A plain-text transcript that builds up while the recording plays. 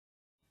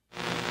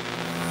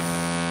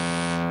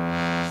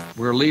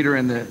We're a leader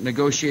in the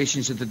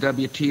negotiations at the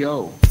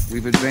WTO.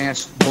 We've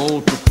advanced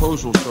bold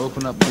proposals to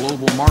open up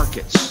global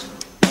markets.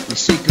 We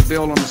seek to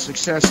build on the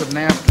success of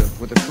NAFTA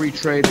with a free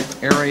trade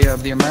area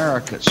of the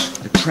Americas,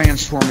 the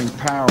transforming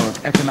power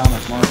of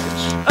economic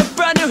markets. A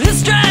brand new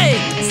history,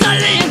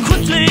 slightly and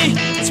quickly.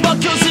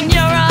 Smoke goes in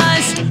your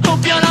eyes,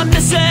 hope you're not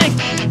missing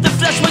the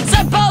flashpoints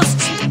and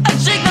posts,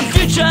 etching the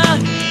future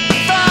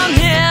from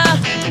here.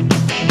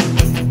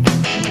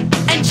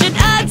 Ancient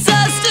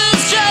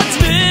ancestors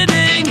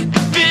transmitting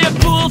via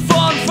pool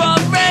form from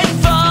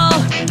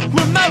rainfall,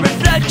 where my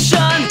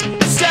reflection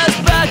stares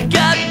back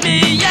at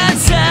me and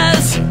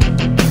says,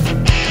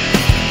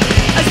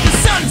 as the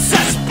sun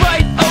sets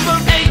bright over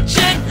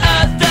ancient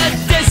earth that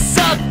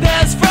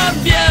disappears from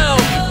view,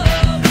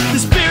 the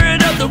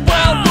spirit of the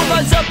world will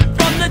rise up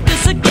from the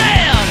distance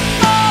again.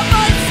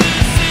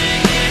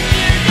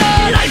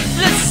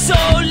 Lifeless,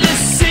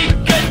 soulless,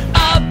 secret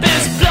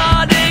abyss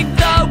flooding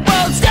the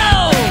world's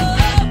doom.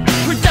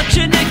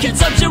 Production and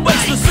consumption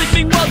wakes the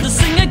sleeping world to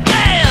sing again.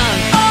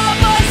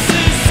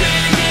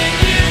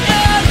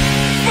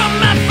 From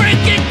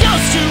African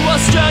coast to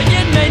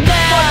Australian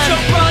mainland, watch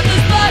your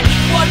brothers back,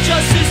 watch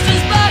your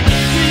sisters back,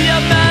 the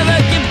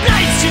American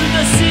flights to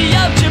the Sea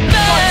of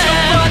Japan. Watch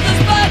your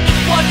brothers back,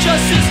 watch your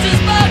sisters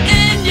back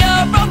in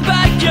your own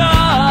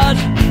backyard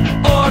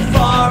or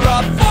far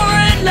off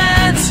foreign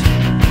lands.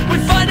 We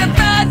find our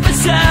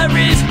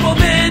adversaries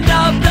woven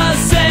of the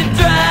same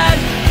thread.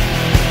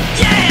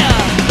 Yeah!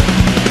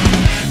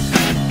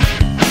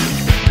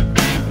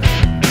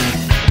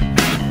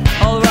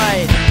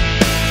 Alright.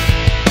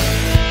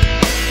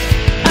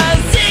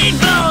 As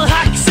evil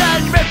hacks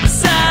and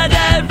rips at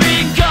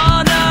every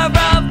corner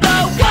of the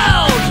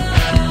world,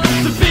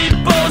 the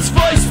people's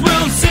voice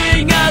will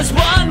sing as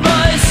one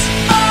voice.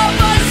 Our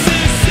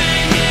voices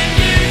sing in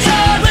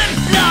unison.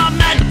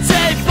 Implement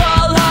a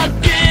full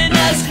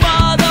Happiness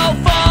model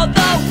for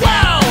the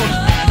world.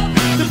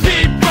 The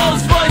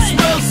people's voice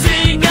will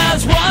sing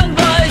as one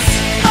voice.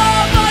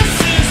 Our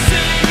voices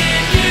sing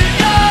in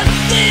unison.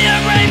 The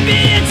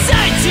Arabian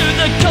side to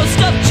the coast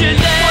of Chile.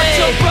 Watch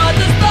your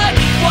brothers back,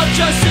 watch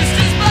your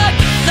sisters back.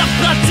 The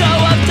plateau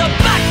of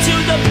Tabac to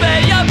the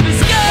Bay of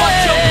Biscay.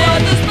 Watch your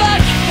brothers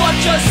back,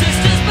 watch your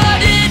sisters back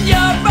in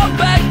your own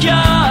backyard.